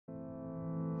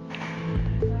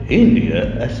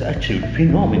India has achieved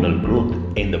phenomenal growth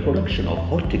in the production of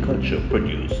horticulture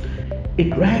produce.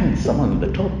 It ranks among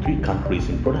the top 3 countries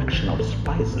in production of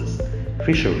spices,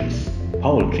 fisheries,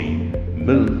 poultry,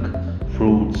 milk,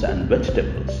 fruits and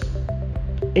vegetables.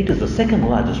 It is the second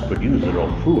largest producer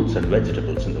of fruits and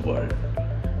vegetables in the world.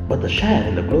 But the share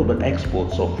in the global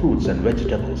exports of fruits and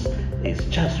vegetables is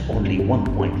just only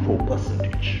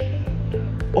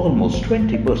 1.4%. Almost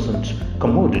 20%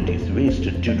 commodities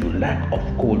wasted due to lack of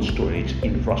cold storage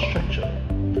infrastructure.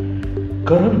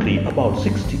 Currently, about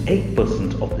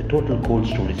 68% of the total cold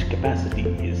storage capacity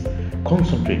is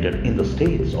concentrated in the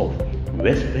states of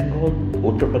West Bengal,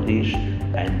 Uttar Pradesh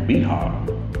and Bihar.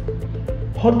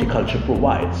 Horticulture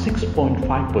provides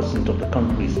 6.5% of the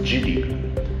country's GDP,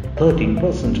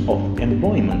 13% of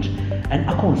employment and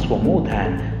accounts for more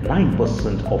than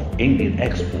 9% of Indian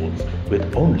exports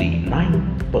with only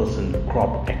 9%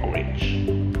 crop acreage.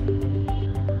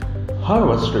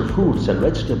 Harvested fruits and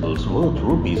vegetables worth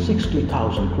rupees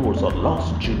 60,000 crores are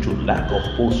lost due to lack of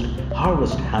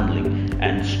post-harvest handling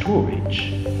and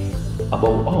storage.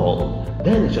 Above all,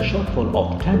 there is a shortfall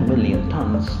of 10 million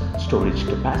tons storage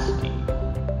capacity.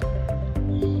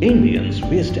 Indians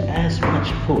waste as much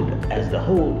food as the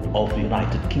whole of the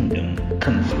United Kingdom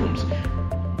consumes.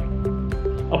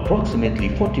 Approximately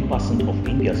 40% of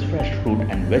India's fresh fruit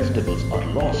and vegetables are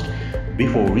lost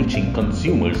before reaching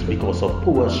consumers because of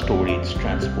poor storage,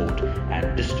 transport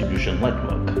and distribution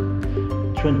network.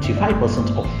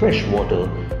 25% of fresh water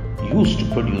used to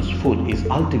produce food is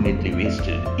ultimately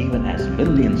wasted, even as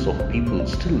millions of people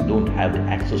still don't have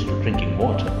access to drinking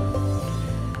water.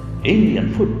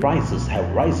 Indian food prices have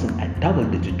risen at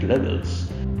double-digit levels.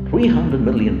 300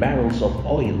 million barrels of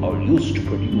oil are used to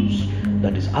produce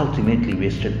that is ultimately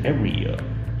wasted every year.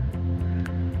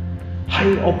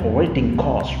 High operating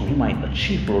costs remain a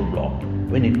chief roadblock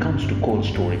when it comes to cold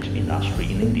storage industry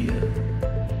in India.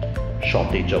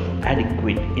 Shortage of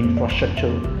adequate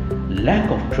infrastructure,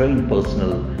 lack of trained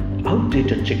personnel,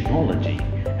 outdated technology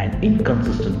and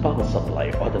inconsistent power supply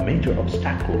are the major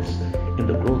obstacles in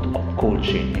the growth of cold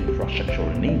chain infrastructure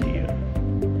in India.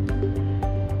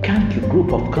 KANKYO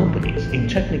group of companies in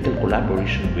technical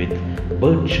collaboration with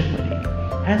BERT Germany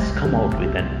has come out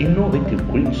with an innovative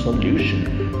green solution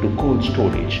to cold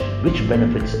storage which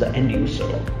benefits the end user.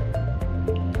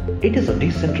 It is a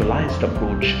decentralized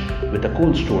approach with a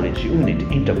cold storage unit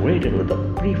integrated with a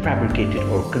prefabricated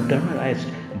or containerized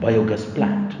biogas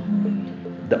plant.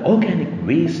 The organic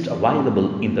waste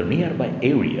available in the nearby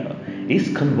area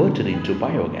is converted into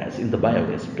biogas in the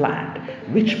biogas plant,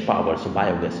 which powers a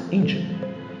biogas engine.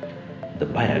 The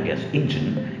biogas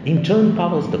engine in turn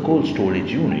powers the cold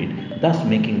storage unit, thus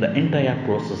making the entire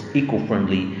process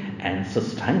eco-friendly and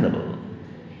sustainable.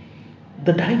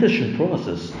 The digestion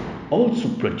process also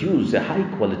produces a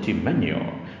high-quality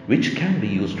manure which can be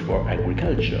used for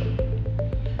agriculture.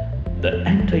 The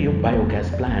entire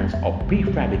biogas plants are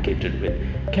prefabricated with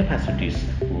capacities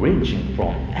ranging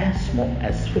from as small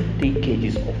as 50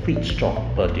 kg of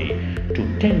feedstock per day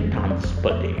to 10 tons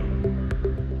per day.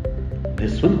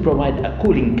 This will provide a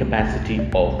cooling capacity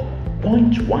of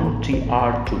 0.1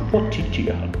 TR to 40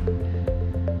 TR.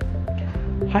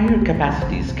 Higher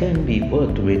capacities can be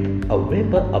worked with a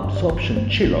vapor absorption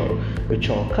chiller which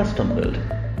are custom built.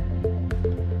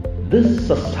 This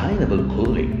sustainable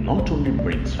cooling not only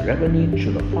brings revenue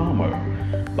to the farmer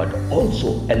but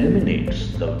also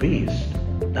eliminates the waste,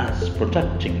 thus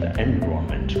protecting the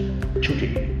environment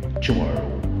today,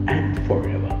 tomorrow